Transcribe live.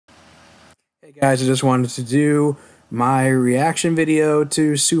Hey guys, I just wanted to do my reaction video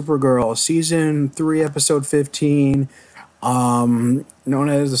to Supergirl Season 3, Episode 15, known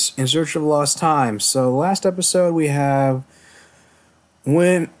as In Search of Lost Time. So, last episode we have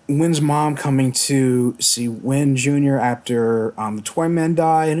Wynn's mom coming to see Wynn Jr. after the Toyman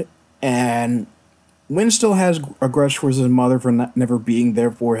died, and Wynn still has a grudge towards his mother for never being there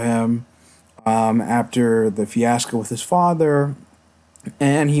for him after the fiasco with his father,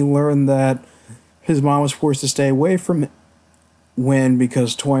 and he learned that his mom was forced to stay away from Wynn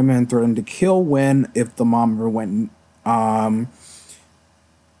because Toyman threatened to kill Wynn if the mom ever went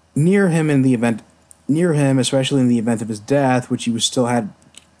near him, especially in the event of his death, which he was still had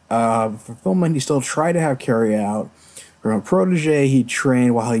fulfillment. He still tried to have carry out from a protege he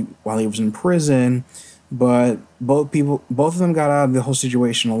trained while he was in prison, but both of them got out of the whole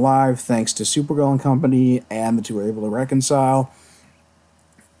situation alive thanks to Supergirl and company, and the two were able to reconcile.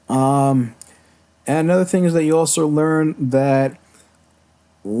 And another thing is that you also learn that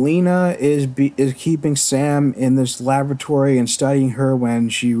Lena is keeping Sam in this laboratory and studying her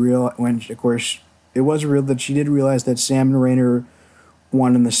when of course it was real that she did realize that Sam and Raynor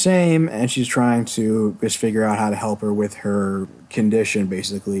one and the same, and she's trying to just figure out how to help her with her condition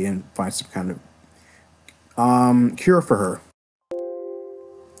basically and find some kind of cure for her.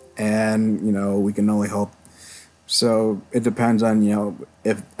 And we can only hope. So it depends on,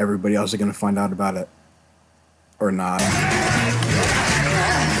 if everybody else is going to find out about it or not.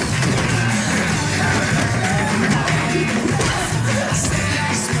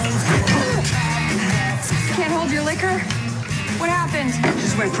 Can't hold your liquor? What happened? She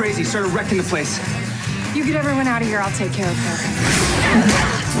just went crazy, started wrecking the place. You get everyone out of here, I'll take care of her.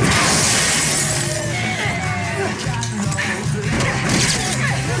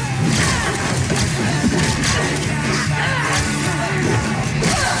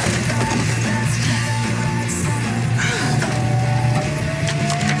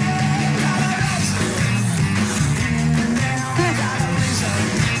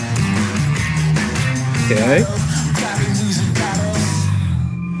 Okay.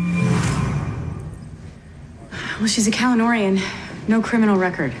 Well, she's a Kalinorian. No criminal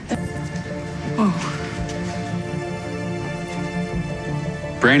record. Whoa.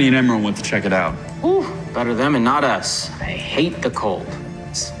 Brandy and Emerald went to check it out. Ooh, better them and not us. I hate the cold.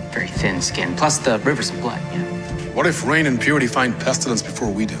 It's very thin skin, plus the rivers of blood, yeah. What if Rain and Purity find pestilence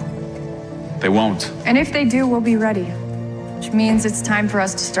before we do? They won't. And if they do, we'll be ready. Which means it's time for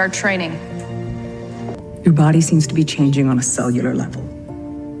us to start training. Your body seems to be changing on a cellular level.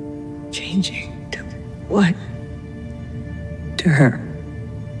 Changing to what? To her.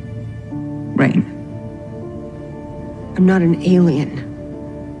 Rain. I'm not an alien.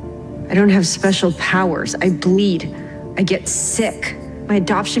 I don't have special powers. I bleed. I get sick. My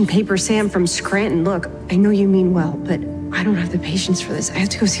adoption papers say I'm from Scranton. Look, I know you mean well, but I don't have the patience for this. I have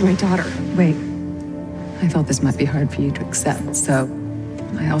to go see my daughter. Wait. I thought this might be hard for you to accept, so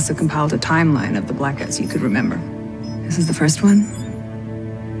I also compiled a timeline of the blackouts you could remember. This is the first one.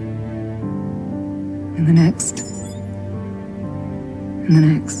 And the next. And the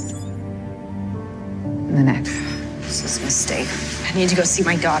next. And the next. This is a mistake. I need to go see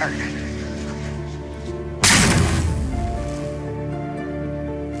my daughter.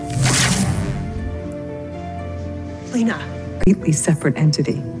 Lena. Completely separate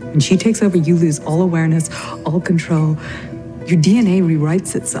entity. When she takes over, you lose all awareness, all control. Your DNA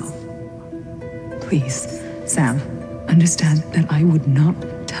rewrites itself. Please, Sam, understand that I would not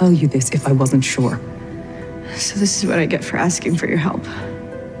tell you this if I wasn't sure. So this is what I get for asking for your help.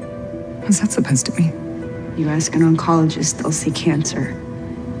 What's that supposed to mean? You ask an oncologist, they'll see cancer.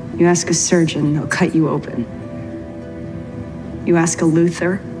 You ask a surgeon, they'll cut you open. You ask a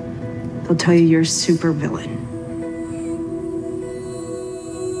Luthor, they'll tell you you're a supervillain.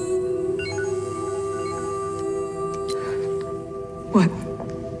 What?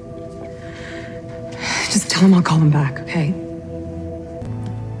 Just tell him I'll call him back, okay?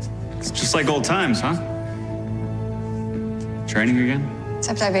 It's just like old times, huh? Training again?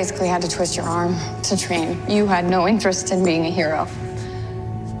 Except I basically had to twist your arm to train. You had no interest in being a hero.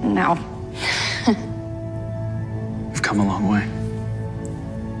 Now. We've come a long way.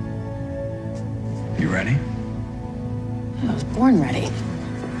 You ready? I was born ready.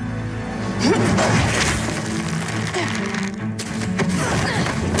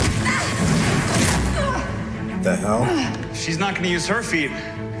 The hell? She's not gonna use her feet.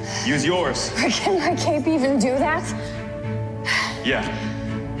 Use yours. Can my cape even do that? Yeah.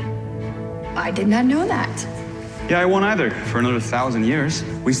 I did not know that. Yeah, I won't either for another 1,000 years.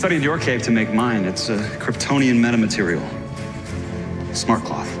 We studied your cape to make mine. It's a Kryptonian metamaterial. Smart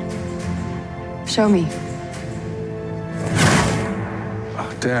cloth. Show me.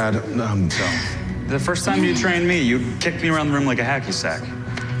 Dad, The first time you trained me, you kicked me around the room like a hacky sack.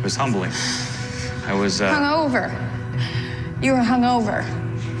 It was humbling. I was, Hungover. You were hungover.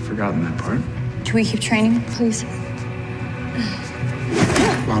 forgotten that part. Can we keep training, please?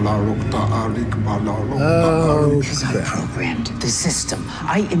 Because I programmed the system.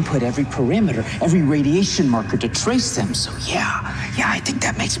 I input every perimeter, every radiation marker to trace them. So yeah, I think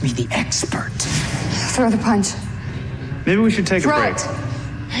that makes me the expert. Throw the punch. Maybe we should take a Throw break. it.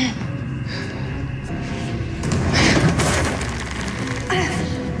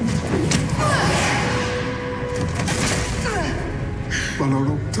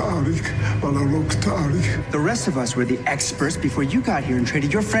 The rest of us were the experts before you got here and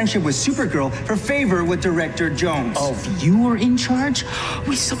traded your friendship with Supergirl for favor with Director Jones. Oh, if you were in charge,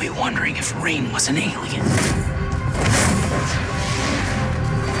 we'd still be wondering if Rain was an alien.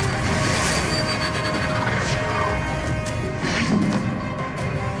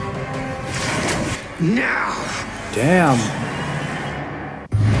 Now! Damn.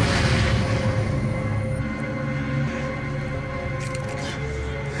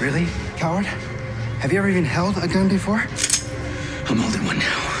 Really, coward? Have you ever even held a gun before? I'm holding one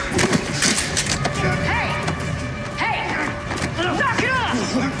now. Hey! Knock it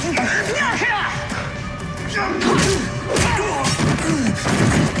off! Knock it off!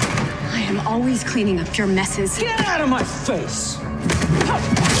 I am always cleaning up your messes. Get out of my face!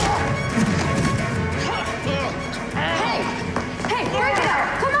 Hey, break it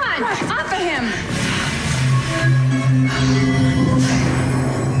up! Come on! Off of him!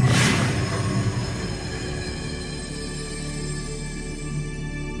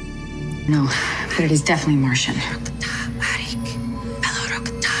 No, but it is definitely Martian.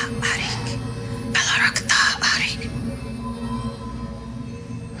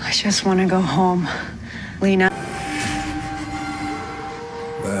 I just want to go home. Lena.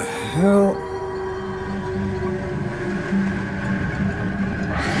 The hell?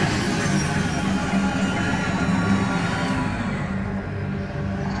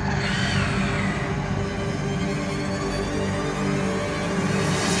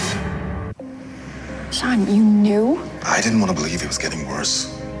 Sean, you knew? I didn't want to believe it was getting worse.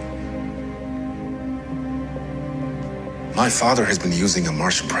 My father has been using a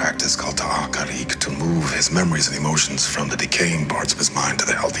Martian practice called Ta'akarik to move his memories and emotions from the decaying parts of his mind to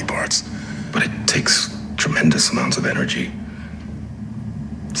the healthy parts. But it takes tremendous amounts of energy.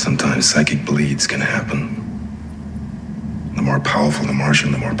 Sometimes psychic bleeds can happen. The more powerful the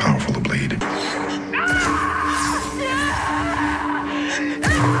Martian, the more powerful the bleed.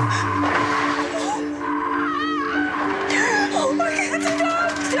 Oh my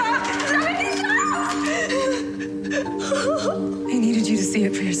God, stop! I needed you to see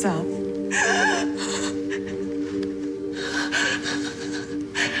it for yourself.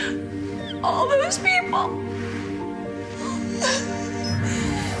 All those people.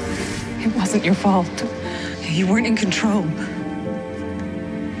 It wasn't your fault. You weren't in control.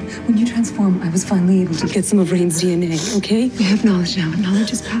 When you transformed, I was finally able to get some of Rain's DNA, okay? We have knowledge now, and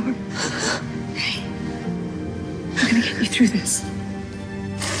knowledge is power. Okay. I'm gonna get you through this.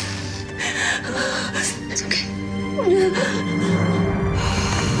 It's okay.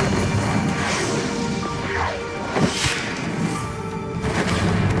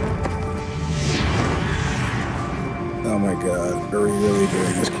 Oh my god. Are we really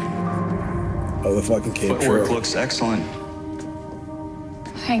doing this? Oh, the fucking cape Footwork trail. looks excellent.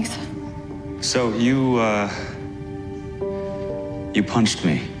 Thanks. So you punched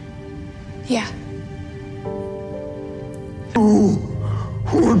me. Yeah. Who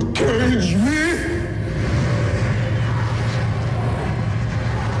would cage me?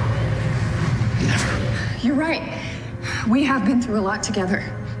 You're right. We have been through a lot together.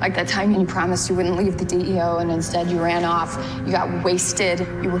 Like that time you promised you wouldn't leave the DEO and instead you ran off. You got wasted.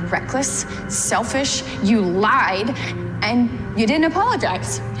 You were reckless, selfish. You lied, and you didn't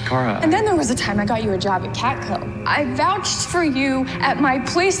apologize. Kara. And then there was a time I got you a job at Catco. I vouched for you at my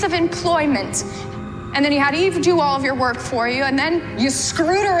place of employment. And then you had Eve do all of your work for you, and then you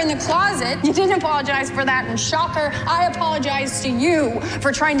screwed her in the closet. You didn't apologize for that, and shocker, I apologize to you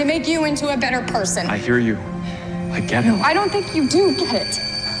for trying to make you into a better person. I hear you. I get it. I don't think you do get it.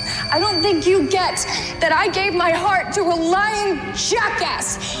 I don't think you get that I gave my heart to a lying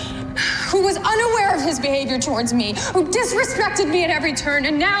jackass who was unaware of his behavior towards me, who disrespected me at every turn,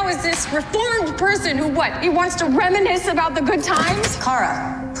 and now is this reformed person who what? He wants to reminisce about the good times?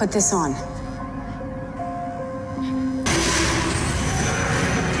 Kara, put this on.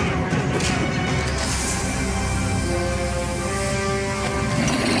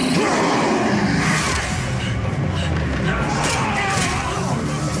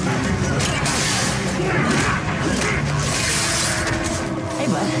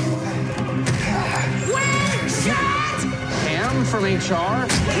 HR?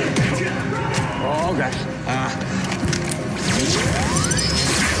 Oh, okay.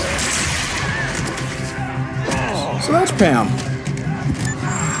 So that's Pam.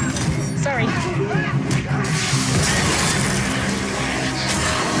 Sorry.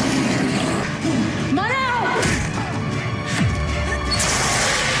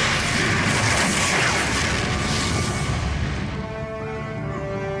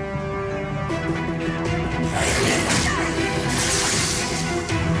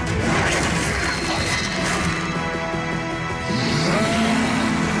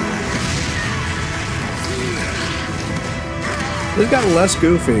 This got less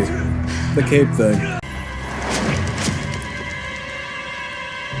goofy. The cape thing.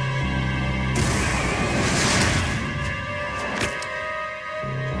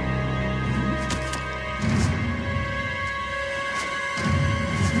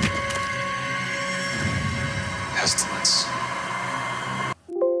 Pestilence.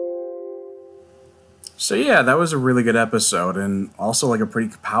 So yeah, that was a really good episode, and also like a pretty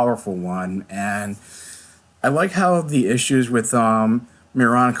powerful one. And I like how the issues with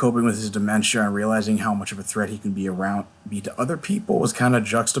Miran coping with his dementia and realizing how much of a threat he can be to other people was kind of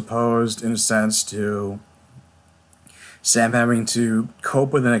juxtaposed in a sense to Sam having to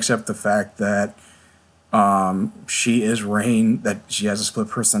cope with and accept the fact that she is Rain, that she has a split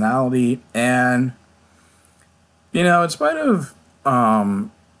personality, and in spite of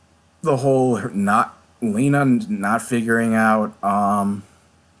the whole Lena not figuring out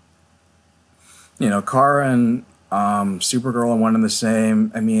Kara and Supergirl are one and the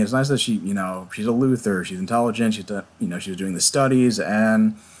same. I mean, it's nice that she's a Luther. She's intelligent. She was doing the studies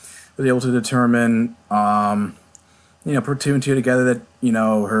and was able to determine, put two and two together that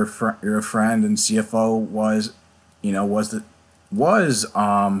her friend and CFO was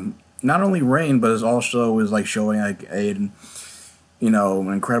not only Rain, but is also like showing like an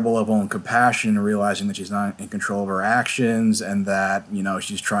incredible level of compassion and realizing that she's not in control of her actions and that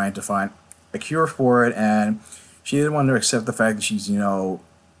she's trying to find a cure for it, and she didn't want to accept the fact that she's not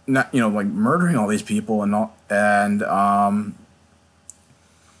like murdering all these people and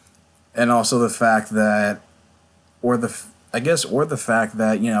also the fact that the fact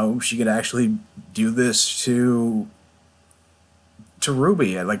that she could actually do this to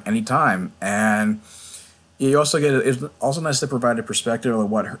Ruby at like any time. And you also it's also nice to provide a perspective of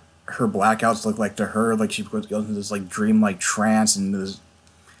what her blackouts look like to her. Like she goes into this like dream-like trance and this.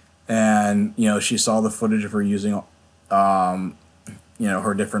 And she saw the footage of her using, her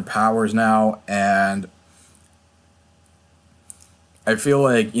different powers now, and I feel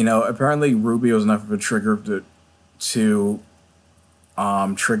like apparently Ruby was enough of a trigger to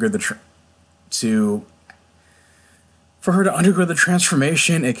trigger for her to undergo the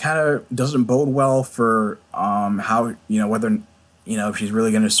transformation. It kind of doesn't bode well for how whether if she's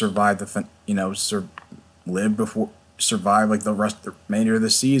really going to survive survive like the remainder of the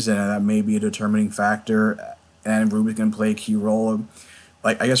season, and that may be a determining factor, and Ruby's going to play a key role.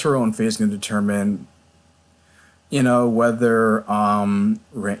 Like I guess her own fate is going to determine whether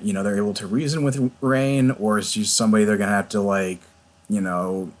they're able to reason with Rain, or is she somebody they're going to have to like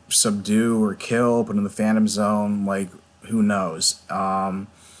subdue or kill, put in the Phantom Zone. Like who knows.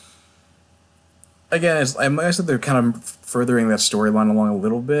 Again, I said they're kind of furthering that storyline along a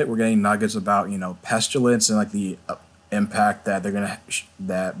little bit. We're getting nuggets about pestilence and like the impact that they're gonna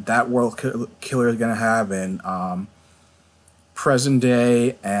that world killer is gonna have in present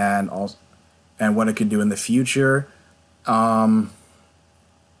day and what it could do in the future. And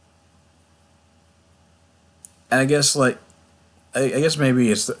I guess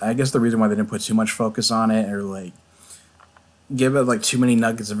maybe the reason why they didn't put too much focus on it or like give it like too many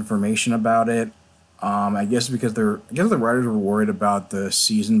nuggets of information about it. I guess because the writers were worried about the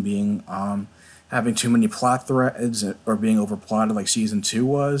season being having too many plot threads or being overplotted like season 2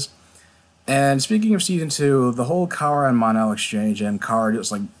 was. And speaking of season 2, the whole Kara and Mon-El exchange and Kara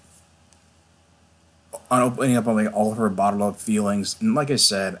just like on opening up on like all of her bottled up feelings, and like I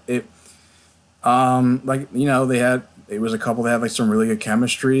said, it it was a couple that had like some really good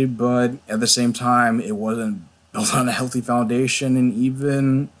chemistry, but at the same time it wasn't built on a healthy foundation. And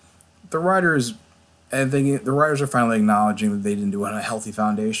even the writers are finally acknowledging that they didn't do it on a healthy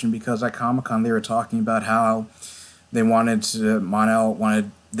foundation, because at Comic-Con they were talking about how they wanted Mon-El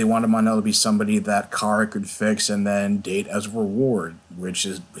to be somebody that Kara could fix and then date as a reward, which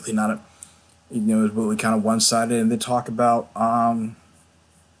is really not is really kind of one-sided. And they talk about I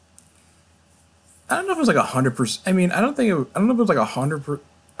don't know if it was like 100%. I mean, I don't know if it was like 100%.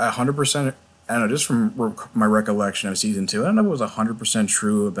 I don't know, just from my recollection of season 2, I don't know if it was 100%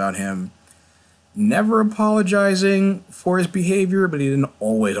 true about him never apologizing for his behavior, but he didn't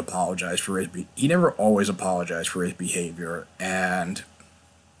always apologize for he never always apologized for his behavior. And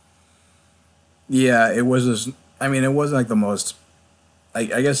yeah, it was just, I mean, it wasn't like the most, I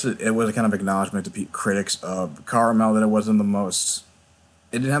guess it was a kind of acknowledgement to critics of Caramel that it wasn't the most,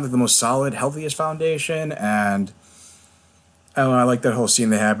 it didn't have like the most solid, healthiest foundation. And I don't know, I like that whole scene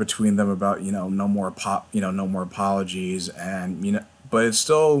they had between them about, no more no more apologies. And, but it's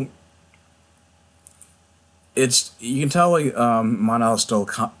still, you can tell like Monel's still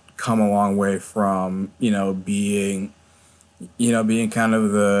come a long way from, being kind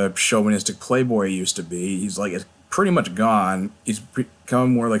of the chauvinistic playboy he used to be. He's like, it's pretty much gone. He's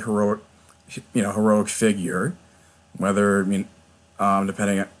become more like heroic figure, whether,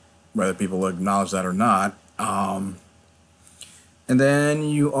 depending on whether people acknowledge that or not. And then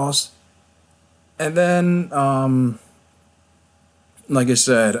like I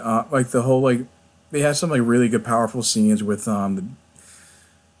said, like the whole, like, they had some like really good, powerful scenes with,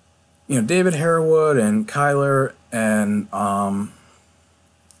 David Harewood and Kyler and,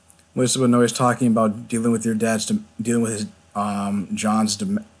 Elizabeth Noyes talking about dealing with his,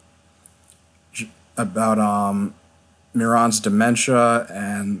 about, Miran's dementia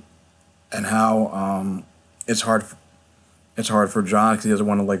and how, it's hard for John because he doesn't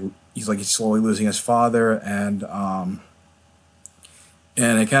want to, he's slowly losing his father. And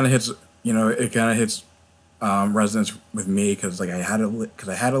it kind of hits, resonance with me because I had a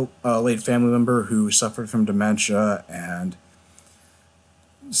late family member who suffered from dementia. And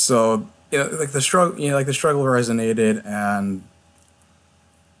so, the struggle resonated.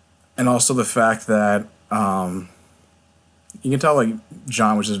 And also the fact that, you can tell like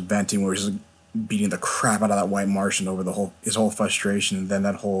John was just venting, where he was just beating the crap out of that white Martian over his whole frustration. And then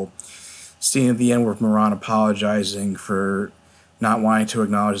that whole scene at the end where Miran apologizing for not wanting to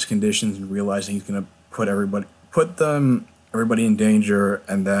acknowledge his conditions and realizing he's going to put everybody in danger.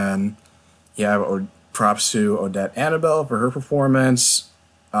 And then, props to Odette Annabelle for her performance,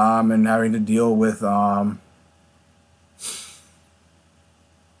 and having to deal with, and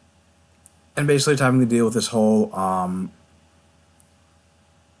basically having to deal with this whole,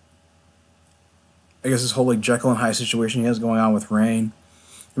 this whole like Jekyll and Hyde situation he has going on with Rain.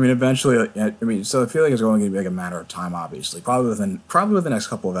 I mean, eventually, so I feel like it's only going to be like a matter of time. Obviously, probably within the next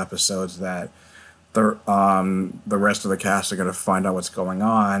couple of episodes that the rest of the cast are going to find out what's going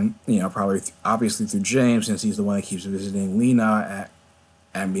on. Probably obviously through James, since he's the one that keeps visiting Lena,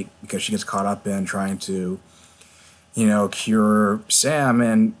 because she gets caught up in trying to, cure Sam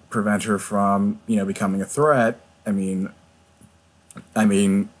and prevent her from, becoming a threat. I mean,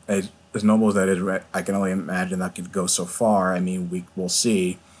 as noble as that is, I can only imagine that could go so far. I mean, we'll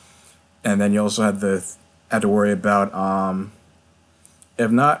see. And then you also have to worry about,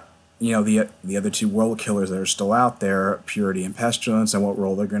 if not, the other two world killers that are still out there, Purity and Pestilence, and what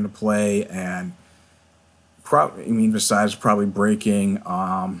role they're going to play. And besides probably breaking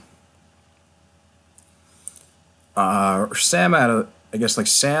Sam out of,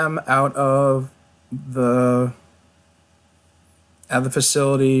 Sam out of the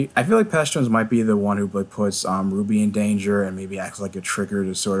facility. I feel like Pestilence might be the one who puts Ruby in danger and maybe acts like a trigger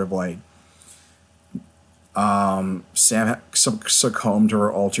to sort of like Sam succumb to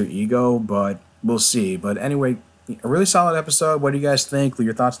her alter ego, but we'll see. But anyway, a really solid episode. What do you guys think? Leave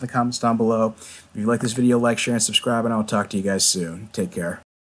your thoughts in the comments down below. If you like this video, like, share, and subscribe, and I'll talk to you guys soon. Take care.